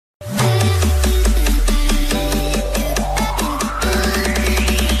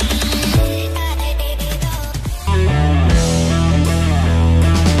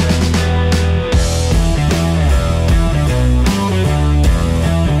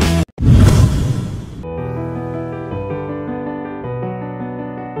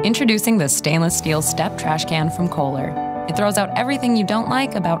Introducing the stainless steel step trash can from Kohler. It throws out everything you don't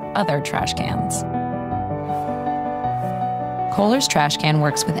like about other trash cans. Kohler's trash can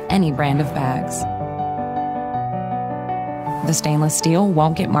works with any brand of bags. The stainless steel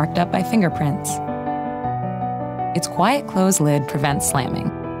won't get marked up by fingerprints. Its quiet close lid prevents slamming.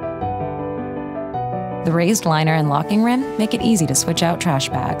 The raised liner and locking rim make it easy to switch out trash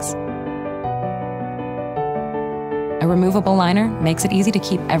bags. A removable liner makes it easy to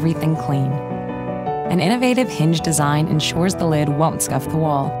keep everything clean. An innovative hinge design ensures the lid won't scuff the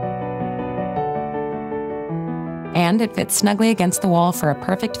wall. And it fits snugly against the wall for a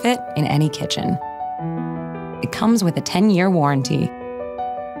perfect fit in any kitchen. It comes with a 10-year warranty.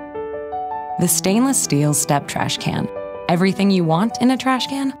 The stainless steel step trash can. Everything you want in a trash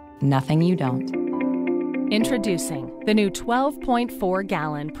can, nothing you don't. Introducing the new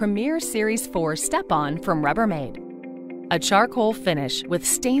 12.4-gallon Premier Series 4 Step-On from Rubbermaid. A charcoal finish with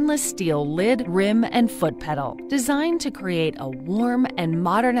stainless steel lid, rim, and foot pedal, designed to create a warm and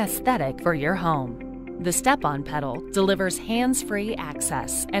modern aesthetic for your home. The Step-On pedal delivers hands-free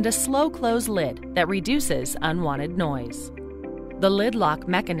access and a slow-close lid that reduces unwanted noise. The lid lock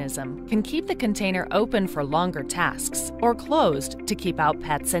mechanism can keep the container open for longer tasks or closed to keep out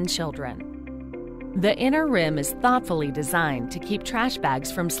pets and children. The inner rim is thoughtfully designed to keep trash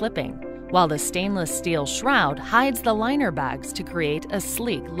bags from slipping, while the stainless steel shroud hides the liner bags to create a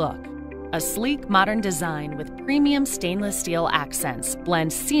sleek look. A sleek, modern design with premium stainless steel accents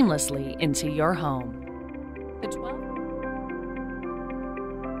blends seamlessly into your home.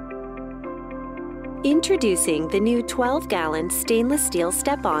 Introducing the new 12-gallon stainless steel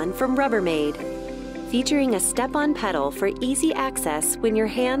Step-On from Rubbermaid. Featuring a Step-On pedal for easy access when your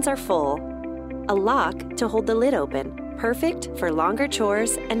hands are full. A lock to hold the lid open, perfect for longer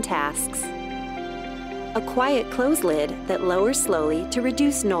chores and tasks. A quiet close lid that lowers slowly to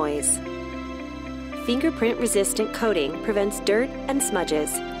reduce noise. Fingerprint-resistant coating prevents dirt and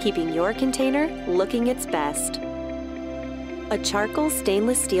smudges, keeping your container looking its best. A charcoal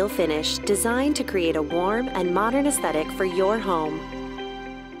stainless steel finish designed to create a warm and modern aesthetic for your home.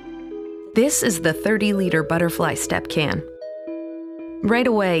 This is the 30-liter butterfly step can. Right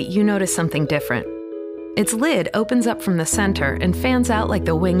away, you notice something different. Its lid opens up from the center and fans out like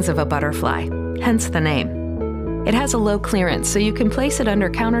the wings of a butterfly, hence the name. It has a low clearance, so you can place it under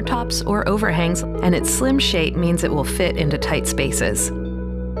countertops or overhangs, and its slim shape means it will fit into tight spaces.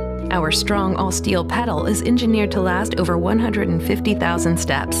 Our strong all-steel pedal is engineered to last over 150,000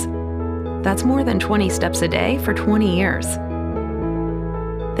 steps. That's more than 20 steps a day for 20 years.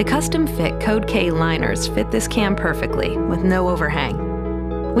 The custom-fit Code K liners fit this can perfectly, with no overhang.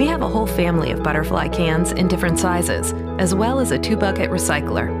 We have a whole family of butterfly cans in different sizes, as well as a 2-bucket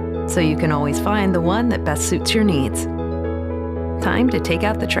recycler, so you can always find the one that best suits your needs. Time to take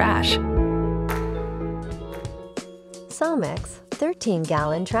out the trash. Somex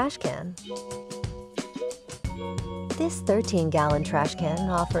 13-gallon trash can. This 13-gallon trash can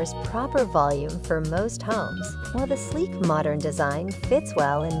offers proper volume for most homes, while the sleek modern design fits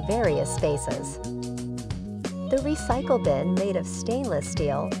well in various spaces. The recycle bin made of stainless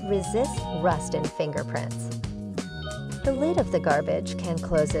steel resists rust and fingerprints. The lid of the garbage can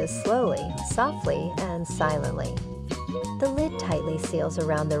closes slowly, softly, and silently. The lid tightly seals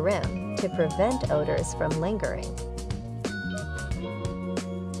around the rim to prevent odors from lingering.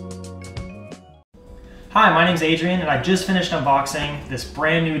 Hi, my name's Adrian, and I just finished unboxing this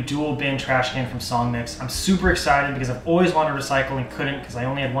brand new dual bin trash can from Songmix. I'm super excited because I've always wanted to recycle and couldn't because I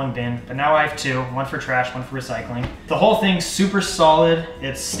only had one bin, but now I have two, one for trash, one for recycling. The whole thing's super solid.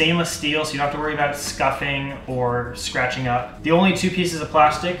 It's stainless steel, so you don't have to worry about it scuffing or scratching up. The only two pieces of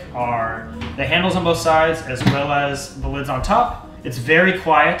plastic are the handles on both sides as well as the lids on top. It's very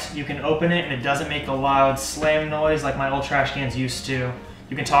quiet. You can open it and it doesn't make a loud slam noise like my old trash cans used to.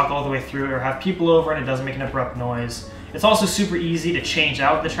 You can talk all the way through it or have people over and it doesn't make an abrupt noise. It's also super easy to change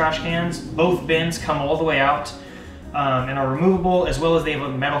out the trash cans. Both bins come all the way out and are removable, as well as they have a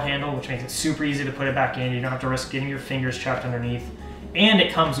metal handle, which makes it super easy to put it back in. You don't have to risk getting your fingers trapped underneath. And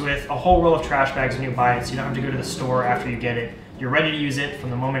it comes with a whole roll of trash bags when you buy it, so you don't have to go to the store after you get it. You're ready to use it from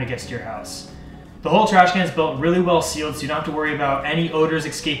the moment it gets to your house. The whole trash can is built really well sealed, so you don't have to worry about any odors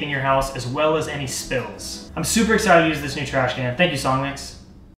escaping your house, as well as any spills. I'm super excited to use this new trash can. Thank you, Songmix.